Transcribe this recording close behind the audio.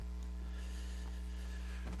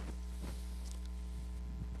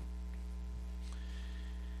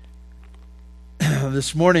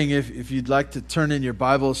This morning, if you'd like to turn in your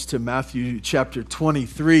Bibles to Matthew chapter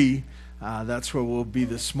 23, that's where we'll be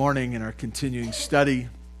this morning in our continuing study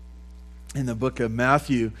in the book of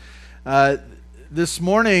Matthew. This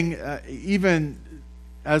morning, even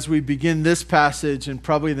as we begin this passage and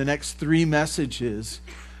probably the next three messages,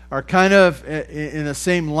 are kind of in the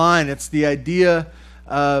same line. It's the idea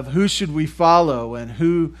of who should we follow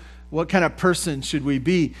and what kind of person should we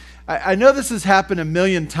be. I know this has happened a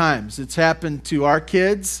million times. It's happened to our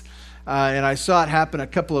kids, and I saw it happen a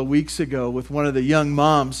couple of weeks ago with one of the young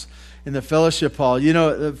moms in the fellowship hall. You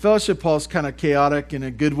know, the fellowship hall is kind of chaotic in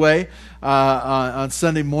a good way on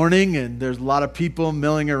Sunday morning, and there's a lot of people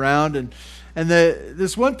milling around. And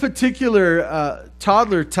this one particular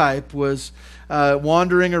toddler type was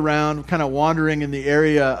wandering around, kind of wandering in the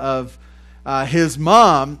area of his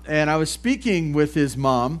mom, and I was speaking with his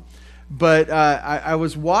mom. But I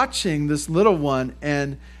was watching this little one,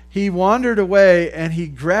 and he wandered away, and he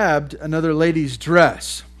grabbed another lady's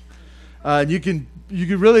dress. You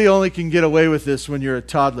really only can get away with this when you're a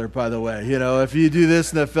toddler, by the way. You know, if you do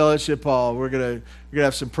this in the fellowship hall, we're gonna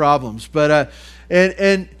have some problems. But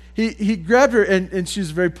and he grabbed her, and she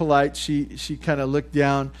was very polite. She kind of looked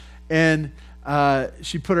down, and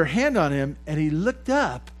she put her hand on him, and he looked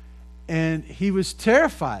up, and he was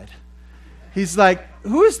terrified. He's like,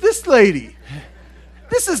 "Who is this lady?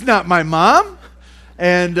 This is not my mom."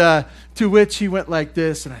 And to which he went like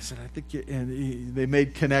this, and I said, "I think," and they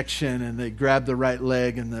made connection, and they grabbed the right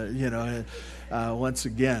leg, and once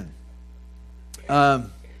again. I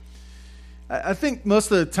think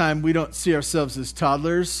most of the time we don't see ourselves as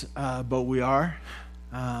toddlers, but we are.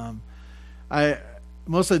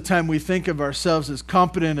 Most of the time we think of ourselves as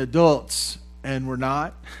competent adults, and we're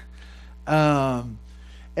not.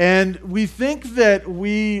 And we think that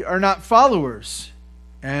we are not followers,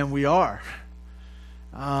 and we are.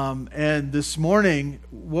 And this morning,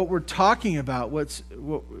 what we're talking about, a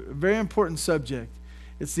very important subject,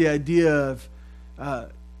 it's the idea of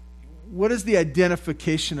what is the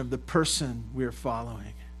identification of the person we are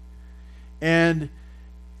following. And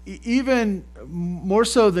even more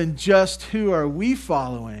so than just who are we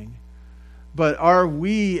following, but are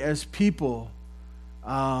we as people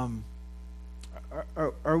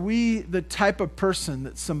Are we the type of person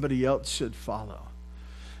that somebody else should follow?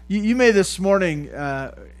 You may this morning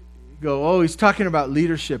go, "Oh, he's talking about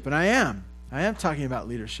leadership," and I am talking about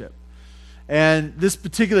leadership. And this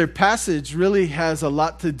particular passage really has a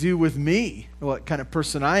lot to do with me, what kind of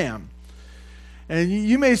person I am. And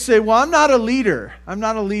you may say, "Well, I'm not a leader. I'm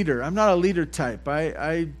not a leader type.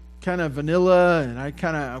 I kind of vanilla, and I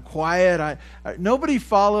kind of quiet. Nobody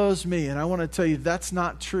follows me." And I want to tell you that's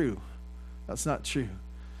not true. That's not true.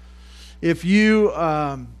 If you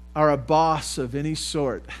are a boss of any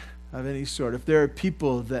sort, if there are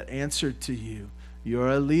people that answer to you, you're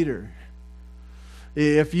a leader.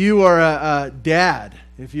 If you are a dad,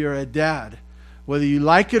 whether you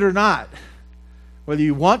like it or not, whether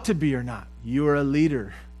you want to be or not, you are a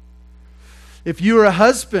leader. If you are a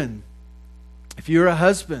husband, you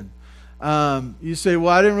say, "Well,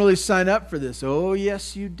 I didn't really sign up for this." Oh,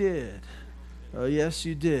 yes, you did. Oh, yes,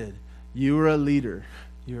 you did. You are a leader.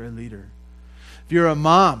 You're a leader. If you're a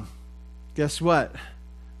mom, guess what?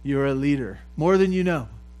 You're a leader. More than you know.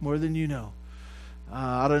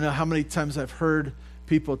 I don't know how many times I've heard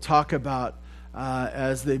people talk about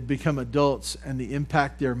as they become adults and the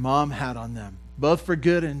impact their mom had on them, both for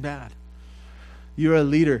good and bad. You're a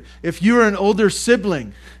leader. If you're an older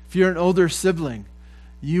sibling,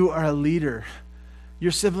 you are a leader.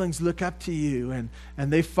 Your siblings look up to you, and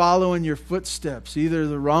they follow in your footsteps, either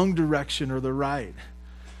the wrong direction or the right.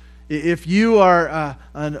 If you are,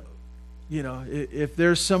 if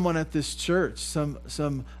there's someone at this church,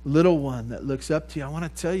 some little one that looks up to you, I want to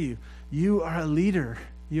tell you, you are a leader.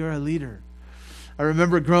 You are a leader. I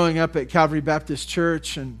remember growing up at Calvary Baptist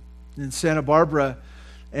Church in Santa Barbara,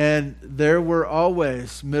 and there were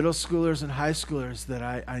always middle schoolers and high schoolers that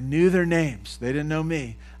I knew their names. They didn't know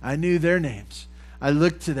me. I knew their names. I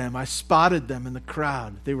looked to them. I spotted them in the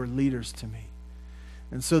crowd. They were leaders to me.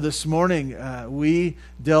 And so this morning, we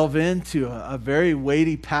delve into a very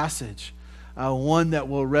weighty passage, one that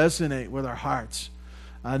will resonate with our hearts.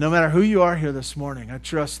 No matter who you are here this morning, I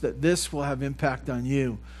trust that this will have impact on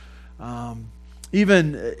you. I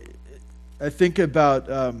think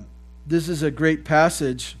about, this is a great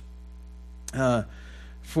passage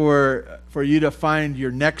for you to find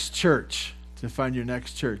your next church.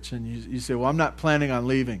 And you say, "Well, I'm not planning on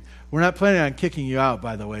leaving." We're not planning on kicking you out,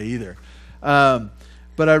 by the way, either.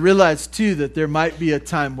 But I realize, too, that there might be a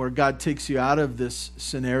time where God takes you out of this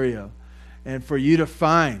scenario, and for you to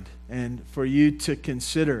find and for you to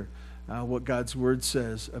consider what God's Word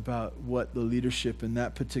says about what the leadership in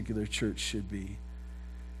that particular church should be.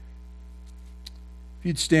 If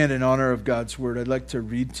you'd stand in honor of God's Word, I'd like to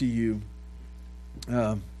read to you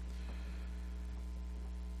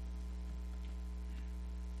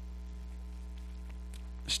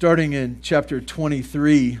starting in chapter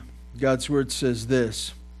 23, God's Word says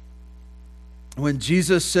this. When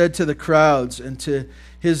Jesus said to the crowds and to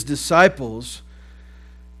his disciples,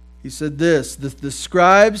 he said this, the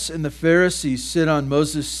scribes and the Pharisees sit on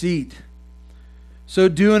Moses' seat. So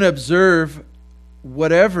do and observe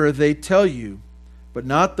whatever they tell you, but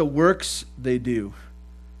not the works they do.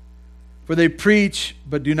 For they preach,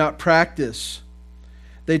 but do not practice.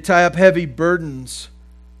 They tie up heavy burdens,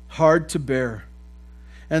 hard to bear,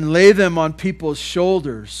 and lay them on people's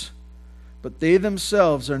shoulders, but they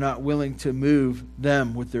themselves are not willing to move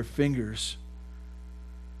them with their fingers.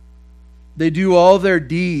 They do all their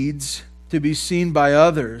deeds to be seen by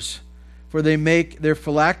others, for they make their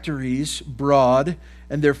phylacteries broad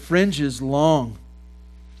and their fringes long.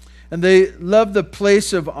 And they love the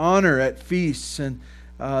place of honor at feasts and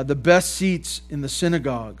the best seats in the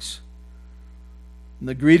synagogues, and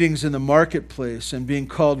the greetings in the marketplace, and being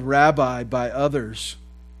called rabbi by others.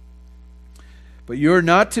 But you are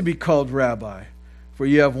not to be called rabbi, for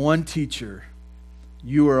you have one teacher.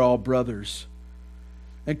 You are all brothers.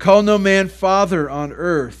 And call no man father on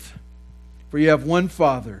earth, for you have one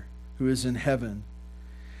Father who is in heaven.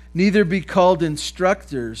 Neither be called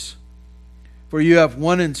instructors, for you have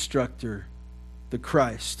one instructor, the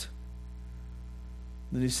Christ.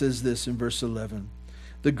 Then he says this in verse 11.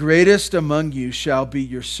 The greatest among you shall be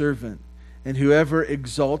your servant, and whoever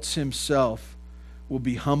exalts himself will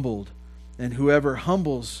be humbled, and whoever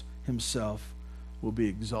humbles himself will be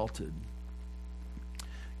exalted.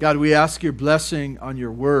 God, we ask your blessing on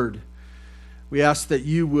your word. We ask that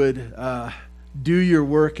you would do your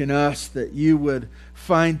work in us, that you would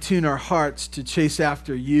fine-tune our hearts to chase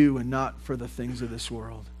after you and not for the things of this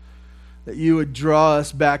world. That you would draw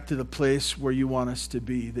us back to the place where you want us to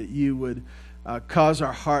be, that you would cause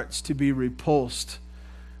our hearts to be repulsed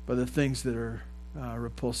by the things that are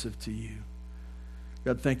repulsive to you.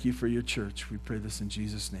 God, thank you for your church. We pray this in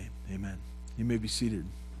Jesus' name. Amen. You may be seated.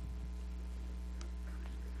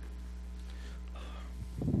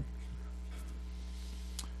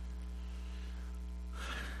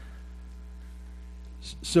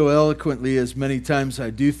 So eloquently as many times I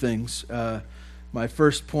do things, my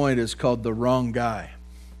first point is called the wrong guy.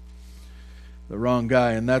 The wrong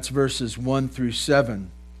guy, and that's verses 1 through 7.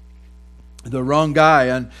 The wrong guy,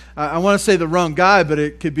 and I want to say the wrong guy, but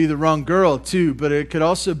it could be the wrong girl too, but it could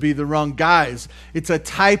also be the wrong guys. It's a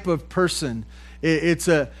type of person. It's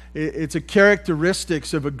a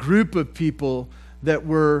characteristics of a group of people that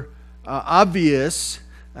were obvious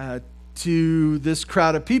to this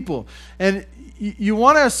crowd of people. And you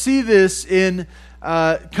want to see this in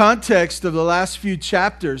context of the last few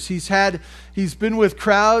chapters. He's been with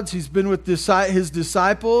crowds, he's been with his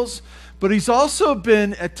disciples, but he's also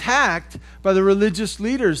been attacked by the religious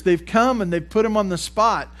leaders. They've come and they've put him on the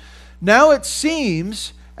spot. Now it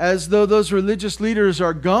seems as though those religious leaders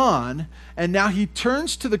are gone, and now he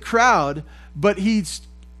turns to the crowd, but he's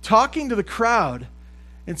talking to the crowd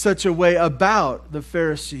in such a way about the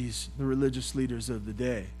Pharisees, the religious leaders of the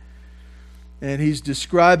day. And he's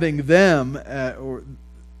describing them as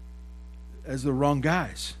the wrong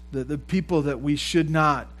guys, the people that we should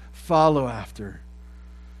not follow after.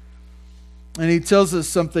 And he tells us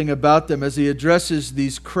something about them as he addresses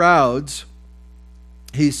these crowds.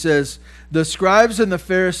 He says, the scribes and the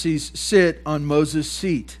Pharisees sit on Moses'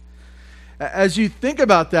 seat. As you think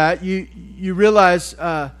about that, you realize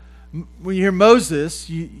when you hear Moses,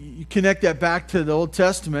 you connect that back to the Old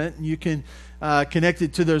Testament, and you can connect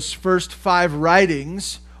it to those first 5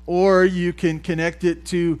 writings, or you can connect it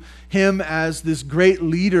to him as this great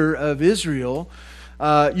leader of Israel.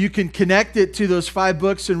 You can connect it to those 5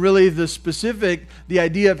 books and really the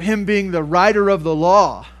idea of him being the writer of the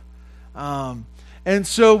law. And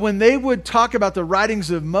so when they would talk about the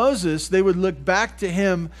writings of Moses, they would look back to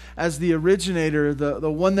him as the originator,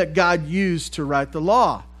 the one that God used to write the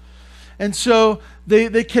law. And so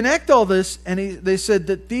they connect all this, and they said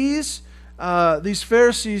that these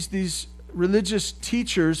Pharisees, these religious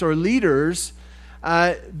teachers or leaders,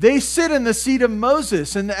 they sit in the seat of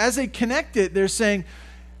Moses. And as they connect it, they're saying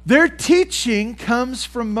their teaching comes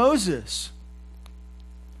from Moses.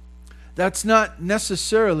 That's not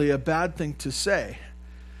necessarily a bad thing to say.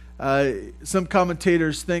 Some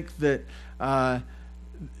commentators think that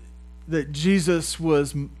Jesus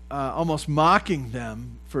was almost mocking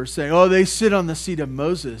them for saying, oh, they sit on the seat of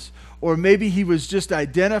Moses. Or maybe he was just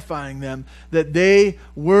identifying them, that they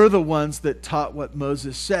were the ones that taught what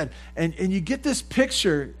Moses said. And you get this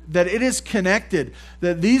picture that it is connected,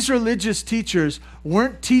 that these religious teachers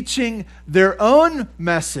weren't teaching their own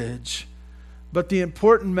message, but the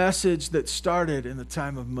important message that started in the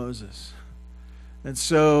time of Moses. And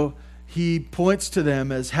so he points to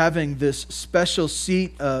them as having this special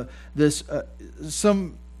seat,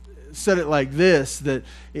 some said it like this, that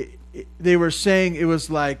they were saying it was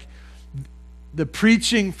like the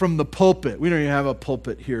preaching from the pulpit. We don't even have a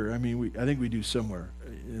pulpit here. I mean, I think we do somewhere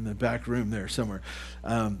in the back room there somewhere.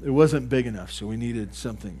 It wasn't big enough, so we needed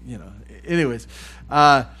something, Anyways,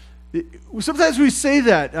 sometimes we say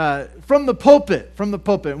that from the pulpit.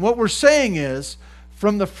 And what we're saying is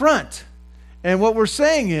from the front. And what we're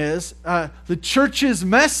saying is the church's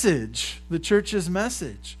message. The church's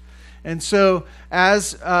message. And so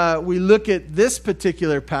as we look at this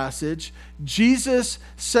particular passage, Jesus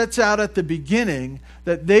sets out at the beginning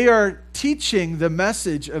that they are teaching the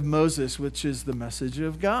message of Moses, which is the message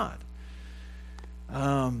of God.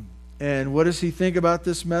 And what does he think about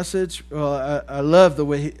this message? Well, I love the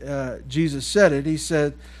way Jesus said it. He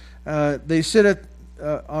said, they sit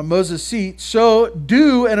on Moses' seat, so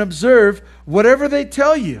do and observe whatever they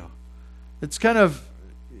tell you. It's kind of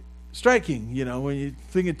striking, when you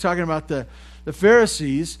think of talking about the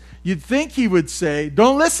Pharisees, you'd think he would say,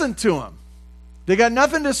 don't listen to them. They got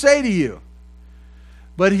nothing to say to you.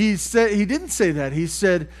 But he didn't say that. He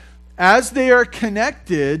said, as they are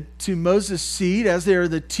connected to Moses' seed, as they are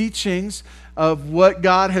the teachings of what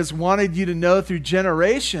God has wanted you to know through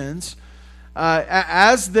generations,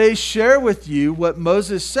 as they share with you what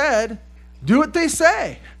Moses said, do what they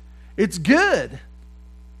say. It's good.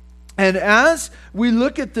 And as we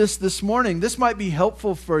look at this morning, this might be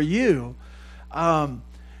helpful for you.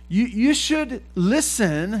 You should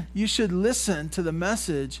listen. You should listen to the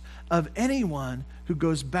message of anyone who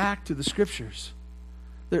goes back to the Scriptures.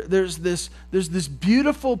 There's this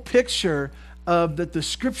beautiful picture of that the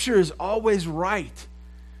Scripture is always right,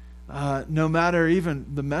 no matter even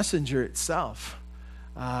the messenger itself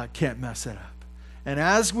can't mess it up. And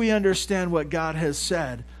as we understand what God has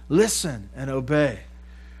said, listen and obey.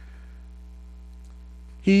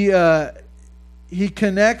 He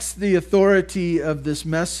connects the authority of this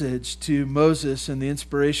message to Moses and the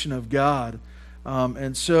inspiration of God.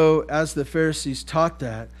 And so as the Pharisees taught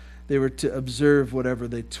that, they were to observe whatever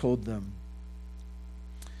they told them.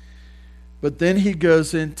 But then he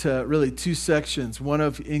goes into really two sections, one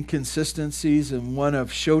of inconsistencies and one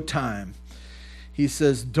of showtime. He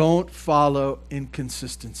says, don't follow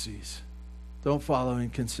inconsistencies. Don't follow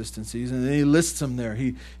inconsistencies. And then he lists them there.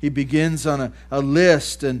 He begins on a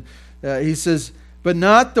list, and he says, but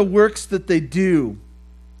not the works that they do.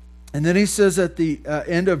 And then he says at the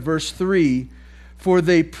end of verse 3, for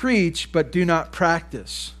they preach but do not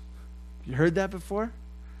practice. You heard that before?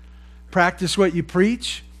 Practice what you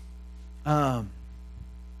preach?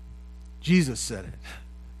 Jesus said it.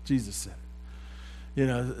 Jesus said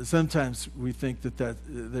it. Sometimes we think that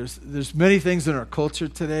there's many things in our culture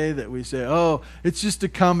today that we say, oh, it's just a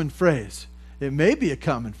common phrase. It may be a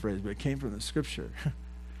common phrase, but it came from the Scripture.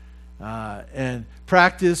 And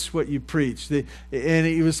practice what you preach. And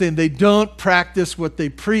he was saying they don't practice what they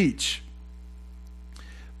preach.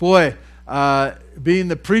 Boy, being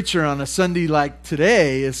the preacher on a Sunday like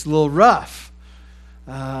today is a little rough.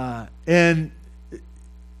 And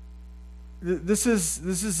this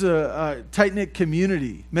is a tight-knit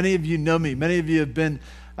community. Many of you know me. Many of you have been,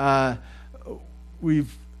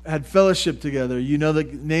 we've had fellowship together. You know the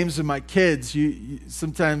names of my kids.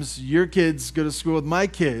 Sometimes your kids go to school with my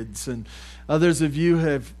kids, and others of you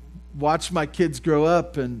have watched my kids grow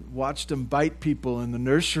up and watched them bite people in the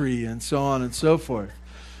nursery and so on and so forth.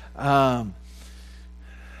 Some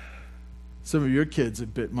of your kids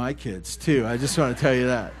have bit my kids too. I just want to tell you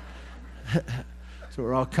that. So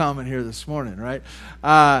we're all common here this morning, right?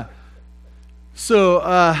 So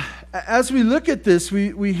as we look at this,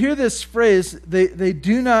 we hear this phrase, they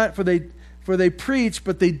do not, for they preach,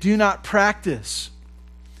 but they do not practice.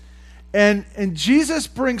 And Jesus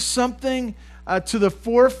brings something to the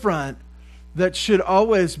forefront that should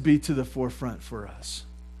always be to the forefront for us.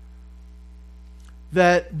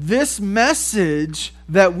 That this message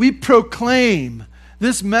that we proclaim,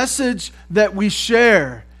 this message that we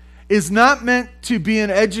share, is not meant to be an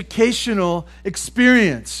educational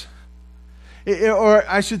experience. Or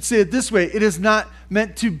I should say it this way, it is not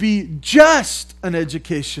meant to be just an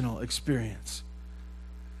educational experience.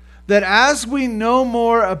 That as we know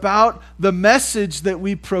more about the message that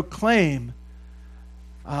we proclaim,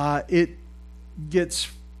 it gets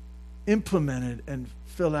implemented and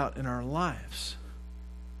fill out in our lives.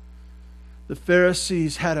 The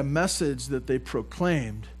Pharisees had a message that they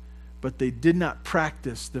proclaimed, but they did not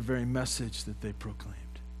practice the very message that they proclaimed.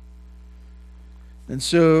 And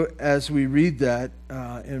so, as we read that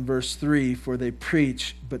in verse 3, for they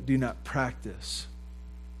preach but do not practice.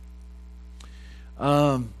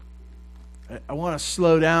 I want to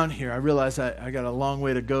slow down here. I realize I got a long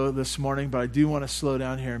way to go this morning, but I do want to slow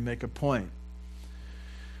down here and make a point.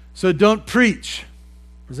 So don't preach.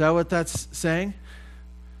 Is that what that's saying?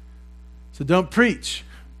 So don't preach.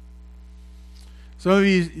 Some of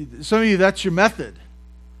you, that's your method.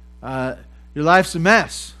 Your life's a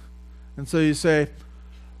mess. And so you say,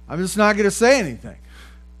 I'm just not going to say anything.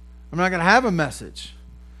 I'm not going to have a message.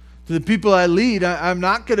 To the people I lead, I'm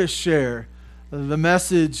not going to share the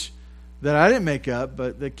message that I didn't make up,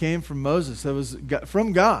 but that came from Moses, that was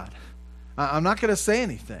from God. I'm not going to say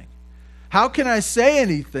anything. How can I say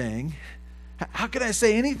anything? How can I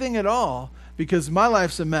say anything at all? Because my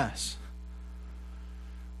life's a mess.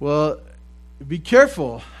 Well, be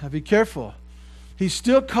careful. Be careful. He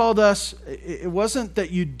still called us. It wasn't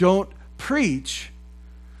that you don't preach,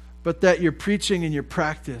 but that your preaching and your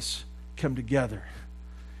practice come together.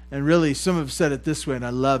 And really, some have said it this way, and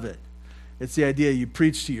I love it. It's the idea you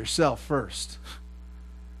preach to yourself first.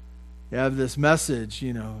 You have this message,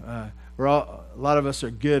 a lot of us are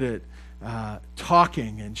good at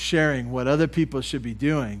talking and sharing what other people should be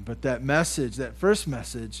doing, but that message, that first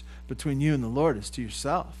message between you and the Lord is to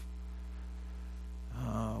yourself.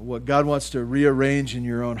 What God wants to rearrange in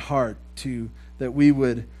your own heart that we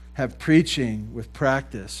would have preaching with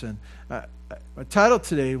practice. And my title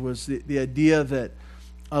today was the idea that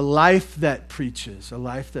a life that preaches, a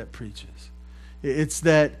life that preaches. It's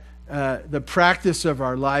that the practice of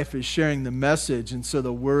our life is sharing the message, and so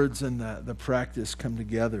the words and the practice come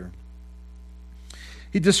together.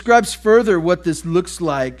 He describes further what this looks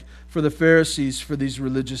like for the Pharisees, for these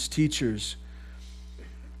religious teachers.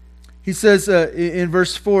 He says in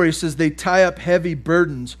verse 4, he says, they tie up heavy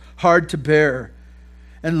burdens, hard to bear,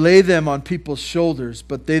 and lay them on people's shoulders,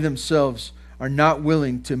 but they themselves are not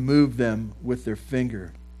willing to move them with their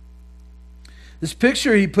finger. This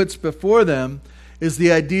picture he puts before them is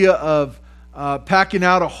the idea of packing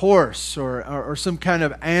out a horse or some kind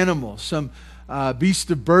of animal, some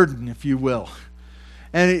beast of burden, if you will.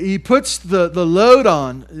 And he puts the load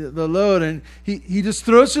and he just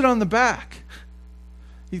throws it on the back.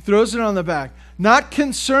 He throws it on the back, not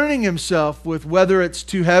concerning himself with whether it's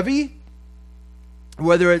too heavy,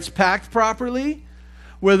 whether it's packed properly,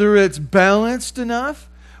 whether it's balanced enough,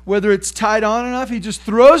 whether it's tied on enough. He just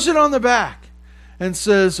throws it on the back and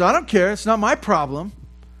says, I don't care, it's not my problem.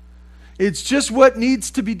 It's just what needs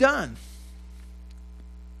to be done.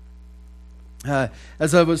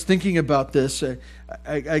 As I was thinking about this,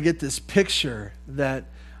 I get this picture that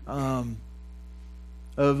of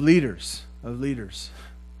leaders,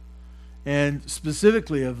 and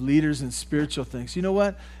specifically of leaders in spiritual things. You know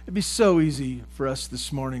what? It'd be so easy for us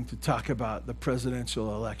this morning to talk about the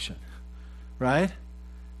presidential election, right?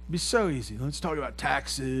 It'd be so easy. Let's talk about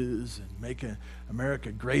taxes and making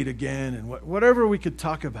America great again and whatever we could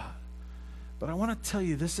talk about. But I want to tell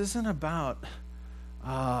you, this isn't about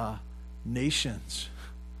nations.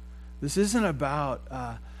 This isn't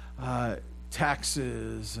about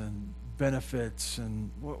taxes and benefits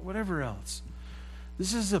and whatever else.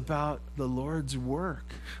 This is about the Lord's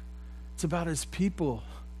work. It's about His people.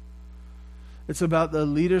 It's about the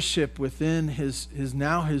leadership within His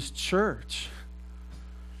church.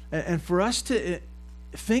 And for us to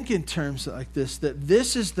think in terms like this, that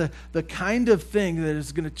this is the kind of thing that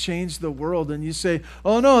is going to change the world. And you say,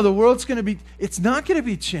 oh no, the world's going to be, it's not going to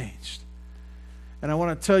be changed. And I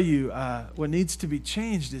want to tell you, what needs to be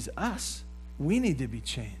changed is us. We need to be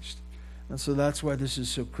changed. And so that's why this is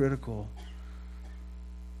so critical.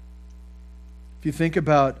 If you think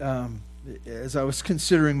about, as I was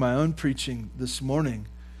considering my own preaching this morning,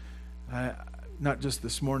 not just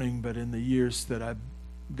this morning, but in the years that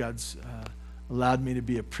God's allowed me to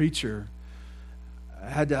be a preacher, I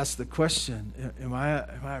had to ask the question, am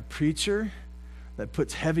I a preacher that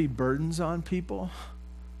puts heavy burdens on people?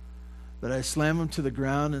 That I slam them to the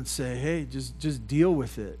ground and say, hey, just deal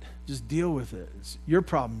with it. Just deal with it. It's your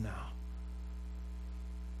problem now.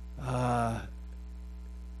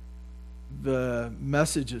 The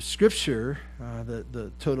message of Scripture,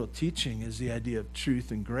 the total teaching, is the idea of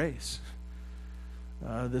truth and grace.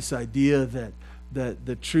 This idea that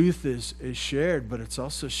the truth is shared, but it's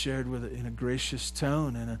also shared in a gracious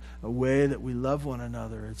tone and a way that we love one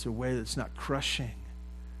another. It's a way that's not crushing.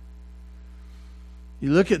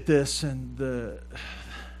 You look at this, and the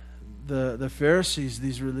the Pharisees,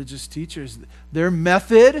 these religious teachers, their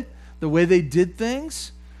method, the way they did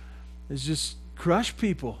things, is just crush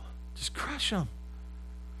people. Just crush them.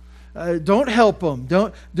 Don't help them.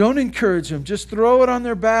 Don't encourage them. Just throw it on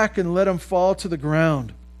their back and let them fall to the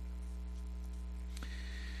ground.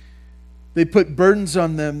 They put burdens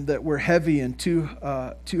on them that were heavy and too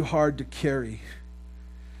hard to carry.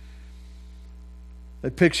 I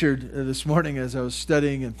pictured this morning as I was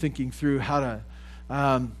studying and thinking through how to...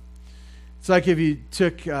 it's like if you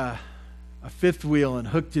took a fifth wheel and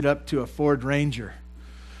hooked it up to a Ford Ranger.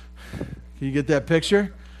 Can you get that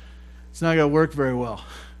picture? It's not going to work very well.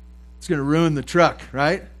 It's going to ruin the truck,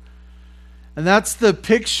 right? And that's the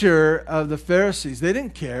picture of the Pharisees. They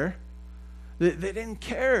didn't care. They didn't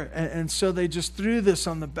care. And so they just threw this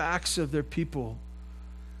on the backs of their people,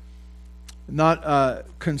 not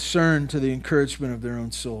concerned to the encouragement of their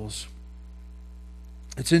own souls.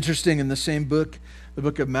 It's interesting, in the same book, the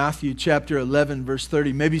book of Matthew, chapter 11, verse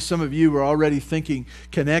 30. Maybe some of you were already thinking,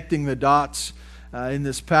 connecting the dots in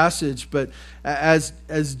this passage, but as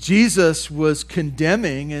Jesus was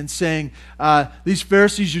condemning and saying, these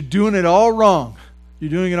Pharisees, you're doing it all wrong. You're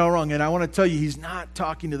doing it all wrong. And I want to tell you, he's not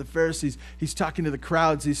talking to the Pharisees. He's talking to the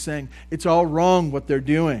crowds. He's saying, it's all wrong what they're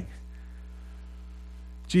doing.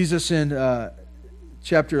 Jesus in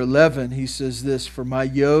chapter 11, he says this, "For my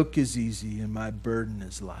yoke is easy and my burden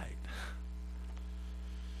is light."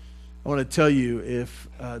 I want to tell you, if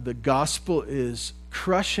the gospel is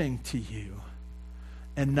crushing to you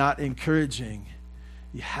and not encouraging,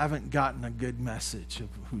 you haven't gotten a good message of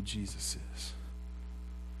who Jesus is.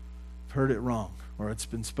 You've heard it wrong, or it's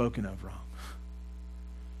been spoken of wrong.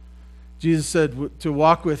 Jesus said, to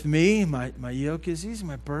walk with me, my yoke is easy,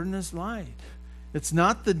 my burden is light. It's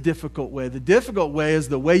not the difficult way. The difficult way is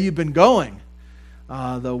the way you've been going,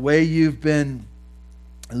 the way you've been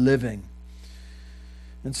living.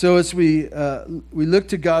 And so as we look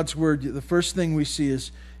to God's Word, the first thing we see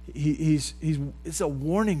is it's a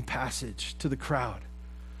warning passage to the crowd.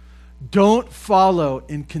 Don't follow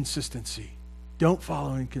inconsistency. Don't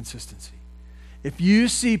follow inconsistency. If you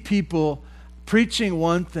see people preaching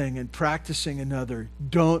one thing and practicing another,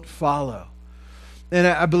 don't follow. And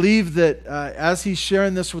I believe that as he's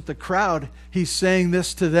sharing this with the crowd, he's saying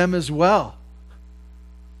this to them as well.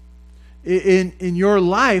 In your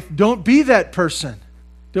life, don't be that person.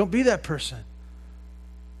 Don't be that person.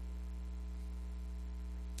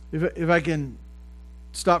 If I can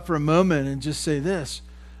stop for a moment and just say this.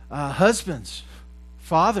 Husbands,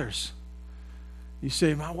 fathers, you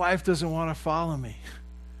say, my wife doesn't want to follow me.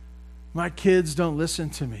 My kids don't listen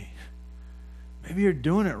to me. Maybe you're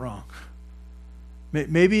doing it wrong.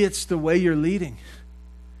 Maybe it's the way you're leading.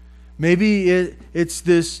 Maybe it's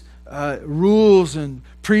this rules and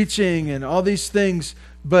preaching and all these things,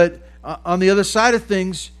 but on the other side of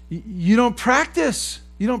things, you don't practice.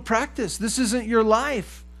 You don't practice. This isn't your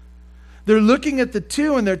life. They're looking at the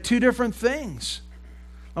two, and they're two different things.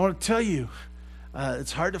 I want to tell you,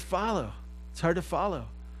 it's hard to follow. It's hard to follow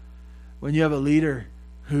when you have a leader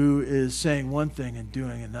who is saying one thing and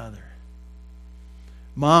doing another.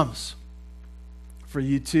 Moms, for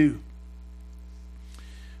you too.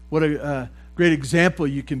 What a great example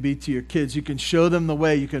you can be to your kids. You can show them the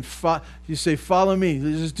way. You say, follow me.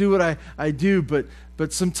 Just do what I do.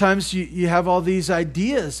 But sometimes you have all these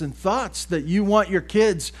ideas and thoughts that you want your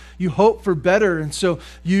kids. You hope for better. And so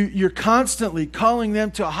you're constantly calling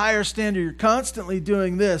them to a higher standard. You're constantly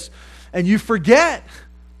doing this. And you forget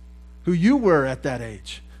who you were at that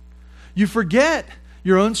age. You forget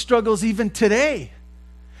your own struggles even today.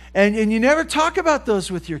 And you never talk about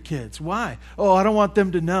those with your kids. Why? Oh, I don't want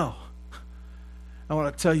them to know. I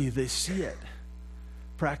want to tell you, they see it.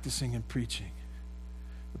 Practicing and preaching.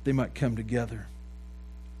 That they might come together.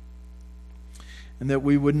 And that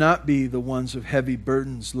we would not be the ones of heavy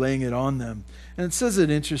burdens laying it on them. And it says it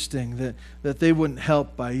interesting that they wouldn't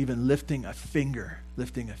help by even lifting a finger.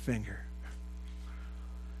 Lifting a finger.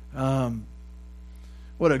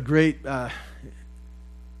 What a great...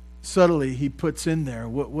 subtly he puts in there,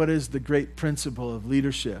 what is the great principle of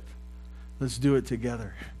leadership? Let's do it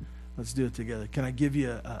together. Let's do it together. Can I give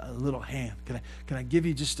you a little hand? Can I give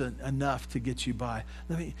you just enough to get you by?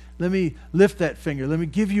 Let me lift that finger. Let me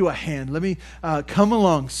give you a hand. Let me come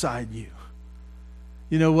alongside you.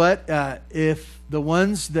 You know what? If the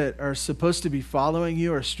ones that are supposed to be following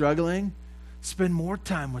you are struggling, spend more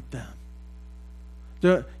time with them.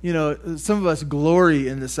 You know, some of us glory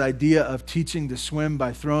in this idea of teaching to swim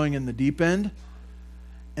by throwing in the deep end.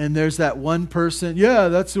 And there's that one person, yeah,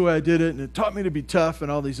 that's the way I did it, and it taught me to be tough and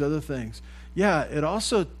all these other things. Yeah, it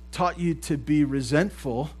also taught you to be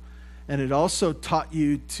resentful, and it also taught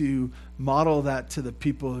you to model that to the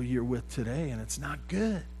people you're with today, and it's not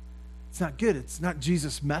good. It's not good. It's not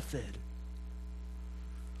Jesus' method.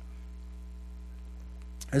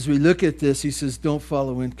 As we look at this, he says, don't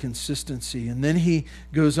follow inconsistency. And then he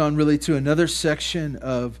goes on really to another section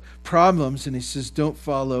of problems, and he says, don't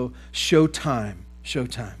follow showtime.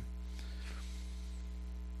 Showtime.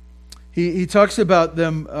 He talks about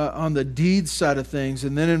them on the deeds side of things.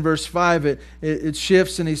 And then in verse 5, it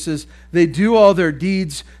shifts, and he says, they do all their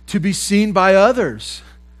deeds to be seen by others.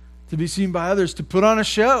 To be seen by others, to put on a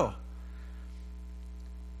show.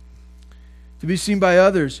 To be seen by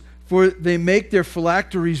others. For they make their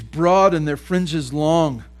phylacteries broad and their fringes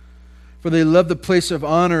long. For they love the place of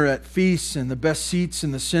honor at feasts and the best seats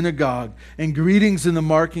in the synagogue and greetings in the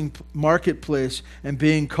marketplace and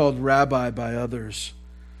being called rabbi by others.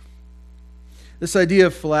 This idea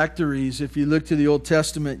of phylacteries, if you look to the Old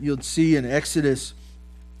Testament, you'll see in Exodus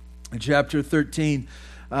chapter 13,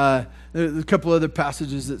 there's a couple other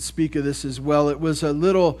passages that speak of this as well. It was a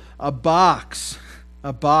little box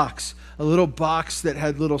that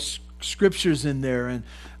had little scriptures in there, and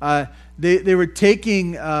they were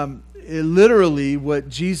taking literally what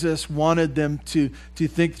Jesus wanted them to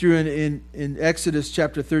think through. In Exodus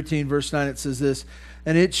chapter 13, verse 9, it says this,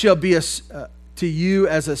 and it shall be to you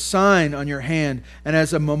as a sign on your hand and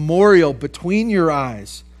as a memorial between your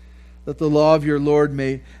eyes, that the law of your Lord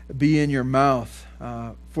may be in your mouth.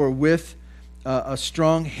 For with a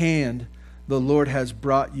strong hand the Lord has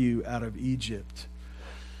brought you out of Egypt.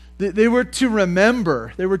 They were to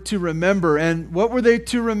remember. They were to remember. And what were they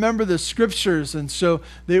to remember? The Scriptures. And so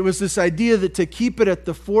there was this idea that to keep it at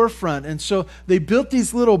the forefront. And so they built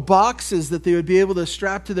these little boxes that they would be able to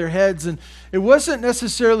strap to their heads. And it wasn't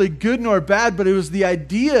necessarily good nor bad, but it was the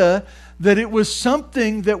idea that it was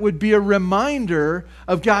something that would be a reminder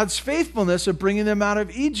of God's faithfulness of bringing them out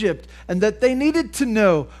of Egypt, and that they needed to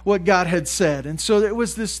know what God had said. And so it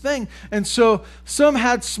was this thing. And so some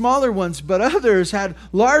had smaller ones, but others had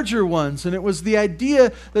larger ones. And it was the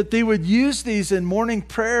idea that they would use these in morning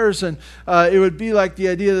prayers, and it would be like the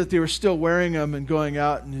idea that they were still wearing them and going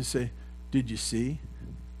out, and you say, did you see?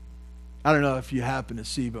 I don't know if you happen to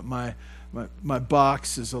see, but my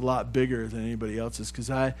box is a lot bigger than anybody else's because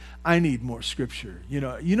I need more Scripture. You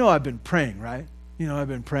know I've been praying, right? I've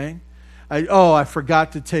been praying. I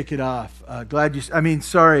forgot to take it off.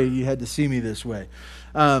 Sorry you had to see me this way.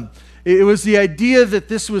 It was the idea that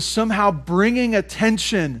this was somehow bringing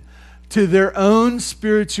attention to their own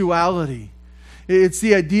spirituality. It's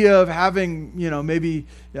the idea of having, maybe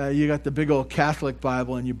you got the big old Catholic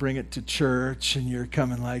Bible and you bring it to church and you're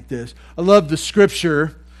coming like this. I love the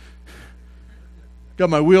Scripture. Got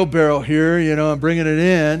my wheelbarrow here, I'm bringing it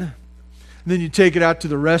in. And then you take it out to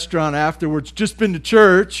the restaurant afterwards. Just been to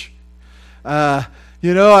church. I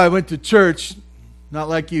went to church, not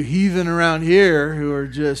like you heathen around here who are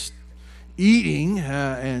just eating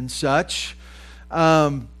and such.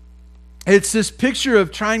 It's this picture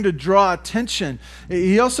of trying to draw attention.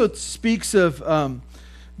 He also speaks of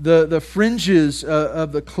the fringes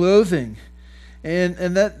of the clothing.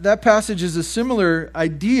 And that passage is a similar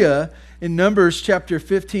idea in Numbers chapter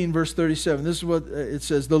 15, verse 37. This is what it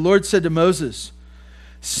says. The Lord said to Moses,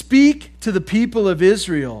 "Speak to the people of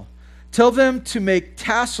Israel. Tell them to make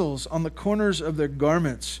tassels on the corners of their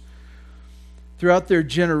garments throughout their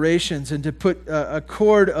generations, and to put a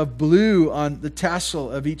cord of blue on the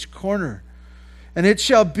tassel of each corner. And it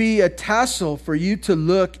shall be a tassel for you to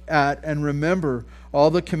look at and remember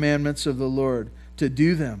all the commandments of the Lord, to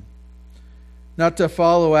do them, not to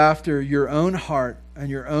follow after your own heart and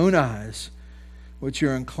your own eyes, which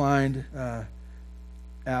you're inclined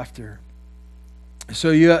after. So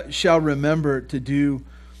you shall remember to do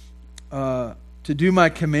my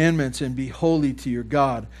commandments and be holy to your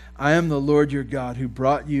God. I am the Lord your God, who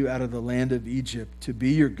brought you out of the land of Egypt to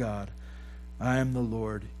be your God. I am the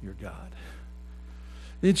Lord your God."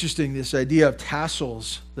 Interesting, this idea of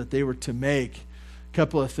tassels that they were to make. A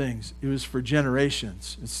couple of things. It was for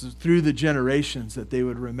generations. It's through the generations that they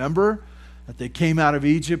would remember that they came out of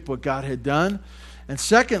Egypt, what God had done. And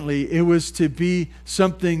secondly, it was to be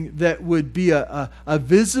something that would be a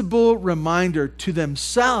visible reminder to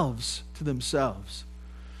themselves.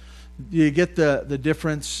 You get the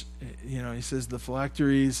difference. He says the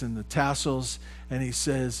phylacteries and the tassels, and he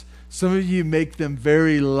says, some of you make them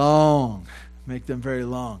very long.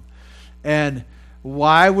 And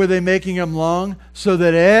why were they making them long? So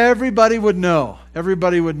that everybody would know.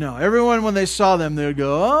 Everyone, when they saw them, they would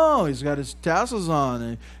go, "Oh, he's got his tassels on.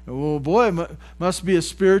 And, oh boy, must be a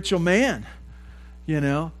spiritual man."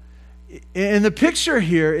 And the picture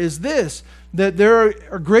here is this, that there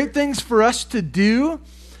are great things for us to do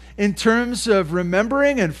in terms of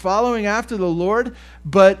remembering and following after the Lord,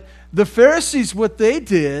 but the Pharisees, what they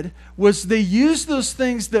did was they used those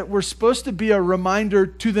things that were supposed to be a reminder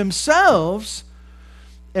to themselves,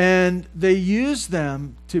 and they used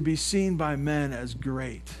them to be seen by men as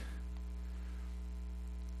great.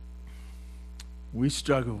 We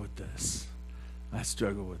struggle with this. I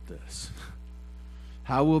struggle with this.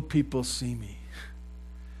 How will people see me?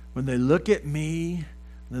 When they look at me,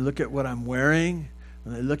 when they look at what I'm wearing,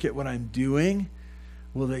 when they look at what I'm doing,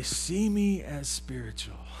 will they see me as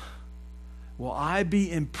spiritual? Will I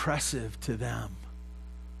be impressive to them?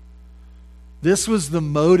 This was the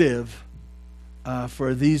motive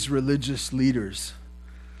for these religious leaders,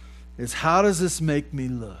 is how does this make me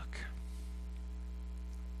look?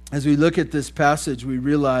 As we look at this passage, we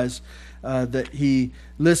realize that he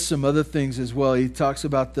lists some other things as well. He talks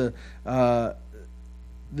about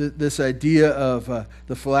this idea of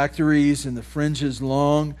the phylacteries and the fringes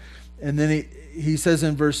long. And then he says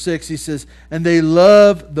in verse 6, he says, and they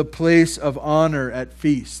love the place of honor at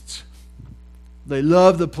feasts. They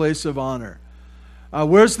love the place of honor.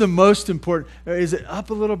 Where's the most important? Is it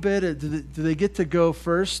up a little bit? Do they get to go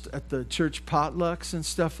first at the church potlucks and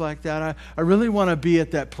stuff like that? I really want to be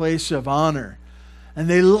at that place of honor. And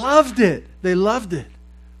they loved it. They loved it.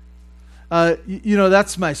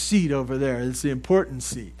 That's my seat over there. It's the important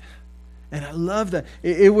seat. And I love that.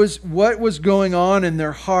 It was what was going on in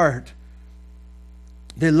their heart.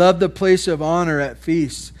 They loved the place of honor at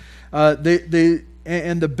feasts. And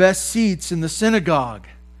the best seats in the synagogue.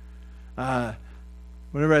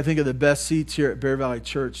 Whenever I think of the best seats here at Bear Valley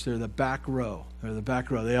Church, they're the back row. They're the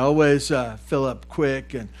back row. They always fill up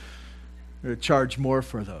quick, and or charge more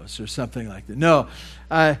for those or something like that. No,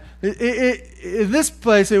 in this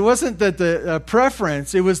place, it wasn't that the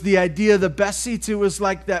preference. It was the idea of the best seats. It was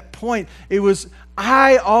like that point. It was,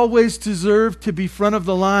 I always deserve to be front of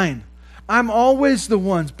the line. I'm always the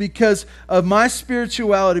ones because of my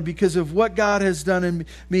spirituality, because of what God has done in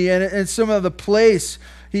me and some of the place.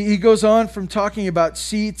 He goes on from talking about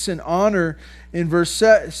seats and honor in verse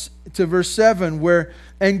 7, where,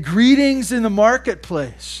 and greetings in the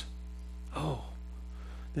marketplace. Oh,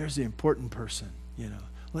 there's the important person,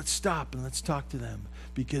 Let's stop and let's talk to them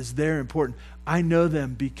because they're important. I know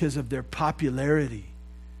them because of their popularity.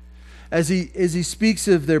 As he speaks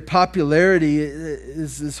of their popularity,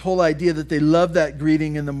 is this whole idea that they love that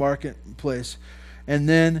greeting in the marketplace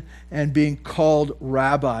and being called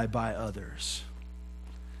rabbi by others.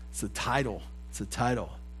 It's a title. It's a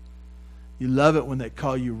title. You love it when they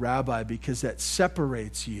call you rabbi because that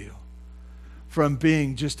separates you from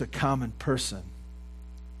being just a common person.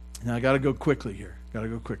 Now, I got to go quickly here.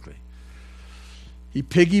 He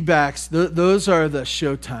piggybacks. Those are the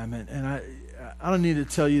showtime. And I don't need to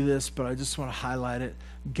tell you this, but I just want to highlight it.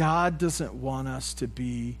 God doesn't want us to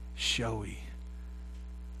be showy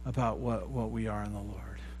about what we are in the Lord.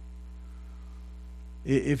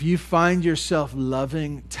 If you find yourself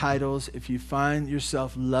loving titles, if you find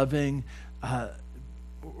yourself loving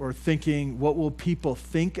or thinking, what will people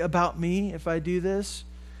think about me if I do this?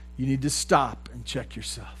 You need to stop and check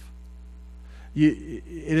yourself. It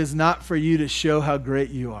is not for you to show how great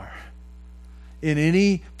you are. In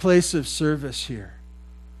any place of service here,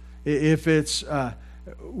 if it's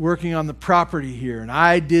working on the property here and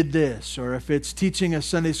I did this, or if it's teaching a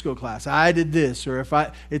Sunday school class, I did this, or if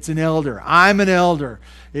it's an elder, I'm an elder.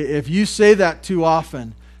 If you say that too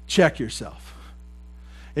often, check yourself.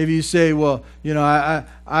 If you say, well,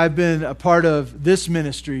 I've been a part of this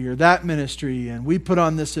ministry or that ministry, and we put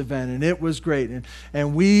on this event, and it was great,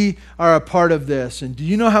 and we are a part of this. And do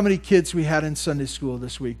you know how many kids we had in Sunday school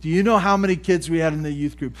this week? Do you know how many kids we had in the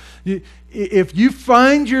youth group? If you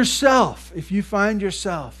find yourself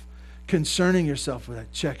concerning yourself with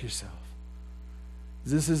that, check yourself.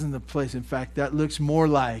 This isn't the place. In fact, that looks more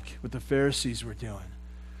like what the Pharisees were doing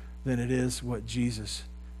than it is what Jesus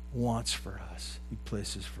wants for us. He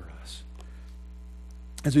places for us.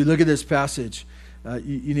 As we look at this passage,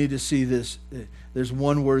 you need to see this. There's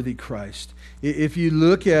one worthy Christ. If you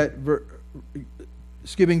look at,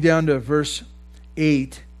 skipping down to verse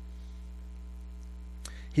 8,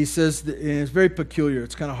 he says, and it's very peculiar.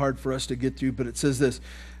 It's kind of hard for us to get through, but it says this,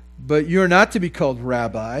 but you are not to be called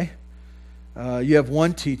rabbi. You have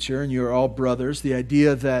one teacher, and you are all brothers. The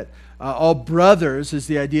idea that all brothers is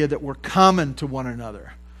the idea that we're common to one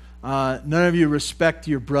another. None of you respect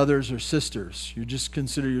your brothers or sisters. You just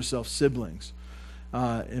consider yourself siblings.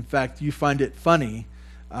 In fact, you find it funny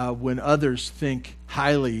when others think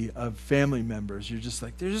highly of family members. You're just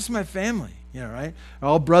like, they're just my family, right?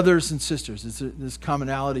 All brothers and sisters. There's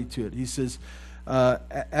commonality to it. He says,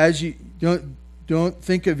 as you don't Don't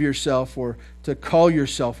think of yourself or to call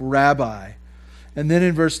yourself rabbi. And then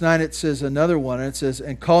in verse 9 it says another one. And it says,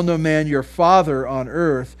 and call no man your father on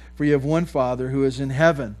earth, for you have one Father who is in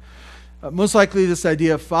heaven. Most likely this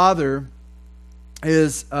idea of father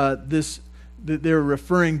is they're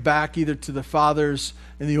referring back either to the fathers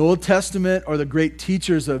in the Old Testament or the great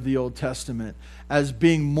teachers of the Old Testament as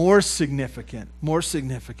being more significant.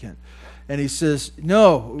 And he says,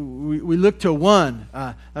 no, we look to one.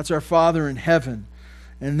 That's our Father in heaven.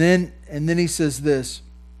 And then he says this,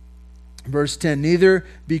 verse 10, neither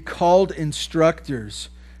be called instructors,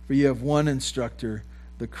 for you have one instructor,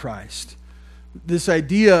 the Christ. This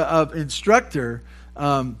idea of instructor,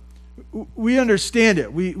 we understand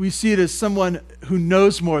it. We see it as someone who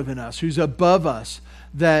knows more than us, who's above us,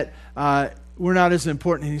 that we're not as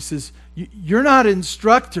important. And he says, you're not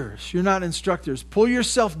instructors. You're not instructors. Pull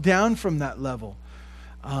yourself down from that level.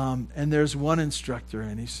 And there's one instructor,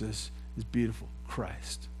 and he says, it's beautiful,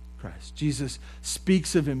 Christ. Jesus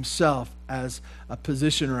speaks of himself as a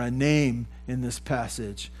position or a name in this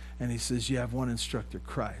passage. And he says, you have one instructor,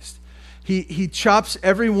 Christ. He chops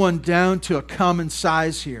everyone down to a common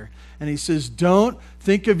size here. And he says, don't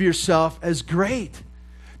think of yourself as great.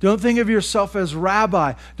 Don't think of yourself as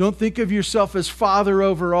rabbi. Don't think of yourself as father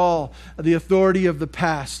over all, the authority of the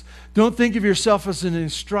past. Don't think of yourself as an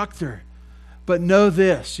instructor. But know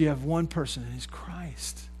this, you have one person, and he's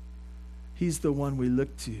Christ. He's the one we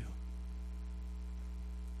look to.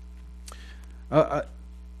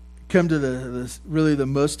 Come to the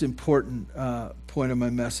most important point of my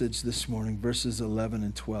message this morning, verses 11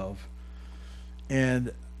 and 12.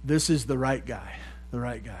 And this is the right guy, the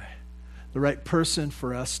right person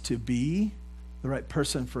for us to be,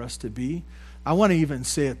 I want to even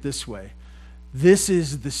say it this way. This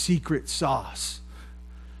is the secret sauce.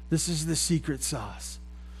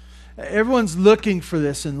 Everyone's looking for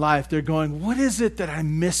this in life. They're going, what is it that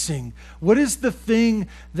I'm missing? What is the thing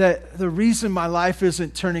that the reason my life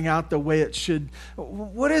isn't turning out the way it should?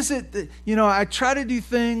 What is it that, I try to do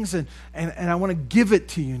things and I want to give it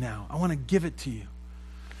to you now. I want to give it to you.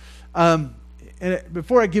 And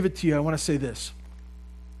before I give it to you, I want to say this.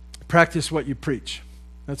 Practice what you preach.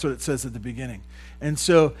 That's what it says at the beginning. And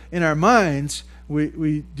so in our minds,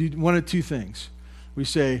 we do one of two things. We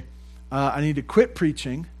say, I need to quit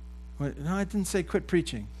preaching. No, I didn't say quit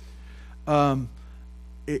preaching.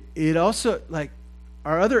 It also,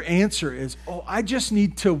 our other answer is, I just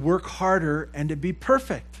need to work harder and to be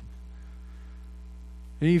perfect.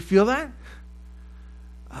 And you feel that?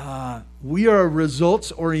 We are a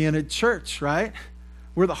results-oriented church, right?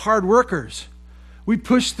 We're the hard workers. We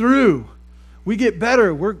push through. We get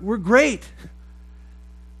better. We're great.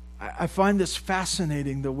 I find this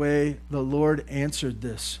fascinating, the way the Lord answered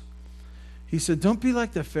this. He said, don't be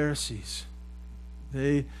like the Pharisees.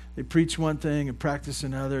 They preach one thing and practice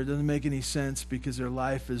another. It doesn't make any sense because their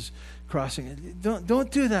life is crossing it.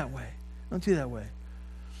 Don't do that way. Don't do that way.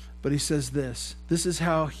 But he says this. This is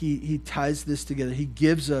how he ties this together. He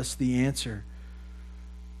gives us the answer.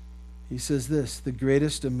 He says this, the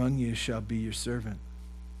greatest among you shall be your servant.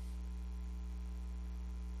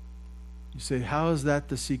 You say, how is that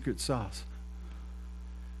the secret sauce?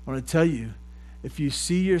 I want to tell you, if you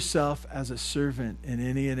see yourself as a servant in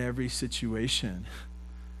any and every situation,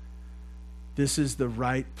 this is the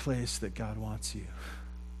right place that God wants you.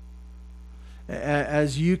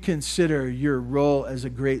 As you consider your role as a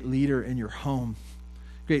great leader in your home,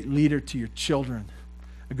 great leader to your children,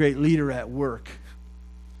 a great leader at work,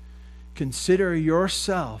 consider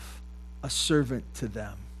yourself a servant to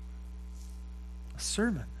them. A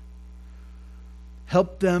servant.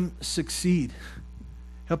 Help them succeed.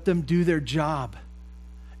 Help them do their job.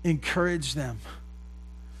 Encourage them.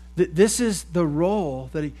 This is the role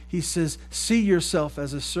that he says, see yourself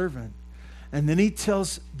as a servant. And then he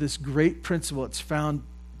tells this great principle. It's found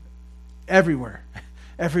everywhere.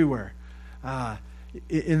 Everywhere.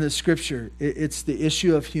 In the scripture. It's the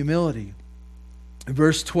issue of humility.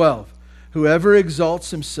 Verse 12. Whoever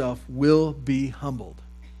exalts himself will be humbled.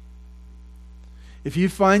 If you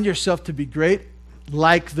find yourself to be great,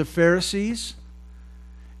 like the Pharisees,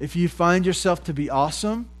 if you find yourself to be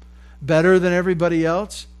awesome, better than everybody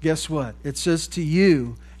else, guess what? It says to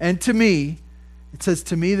you and to me, it says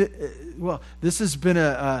to me that, this has been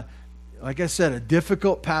like I said, a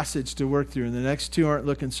difficult passage to work through, and the next two aren't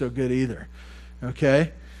looking so good either.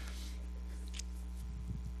 Okay?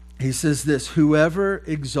 He says this, whoever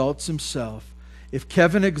exalts himself, if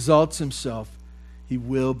Kevin exalts himself, he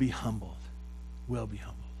will be humbled. Will be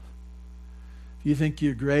humbled. If you think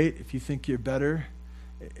you're great, if you think you're better,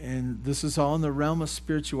 and this is all in the realm of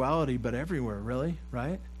spirituality, but everywhere, really,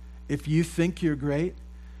 right? If you think you're great,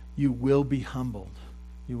 you will be humbled.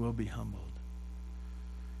 You will be humbled.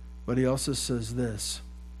 But he also says this,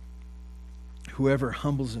 whoever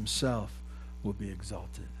humbles himself will be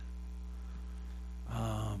exalted.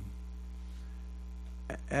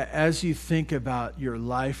 As you think about your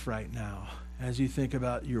life right now, as you think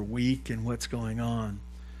about your week and what's going on,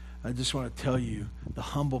 I just want to tell you, the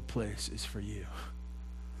humble place is for you.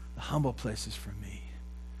 The humble place is for me.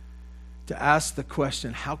 To ask the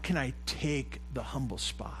question, how can I take the humble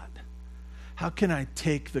spot? How can I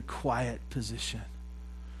take the quiet position?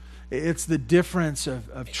 It's the difference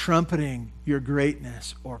of trumpeting your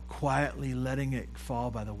greatness or quietly letting it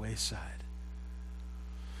fall by the wayside.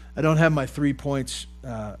 I don't have my 3 points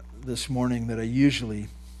this morning that I usually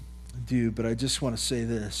do, but I just want to say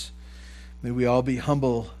this. May we all be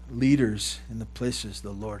humble leaders in the places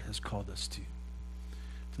the Lord has called us to.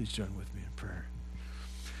 Please join with me in prayer.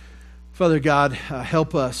 Father God,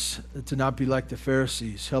 help us to not be like the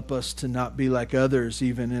Pharisees. Help us to not be like others,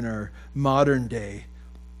 even in our modern day,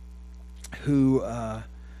 who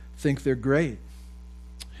think they're great,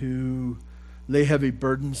 who lay heavy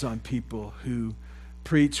burdens on people, who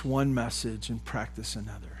preach one message and practice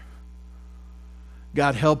another.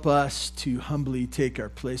 God, help us to humbly take our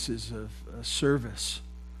places of service,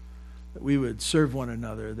 that we would serve one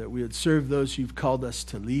another, that we would serve those you've called us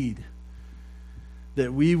to lead,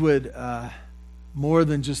 that we would, more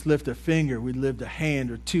than just lift a finger, we'd lift a hand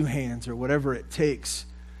or two hands or whatever it takes.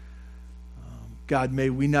 God, may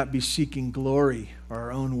we not be seeking glory or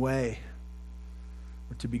our own way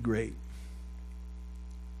or to be great.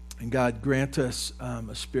 And God, grant us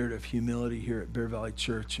a spirit of humility here at Bear Valley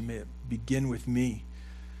Church, and may it begin with me.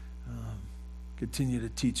 Continue to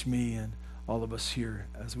teach me and all of us here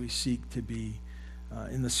as we seek to be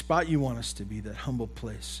in the spot you want us to be, that humble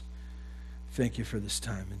place. Thank you for this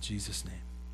time. In Jesus' name.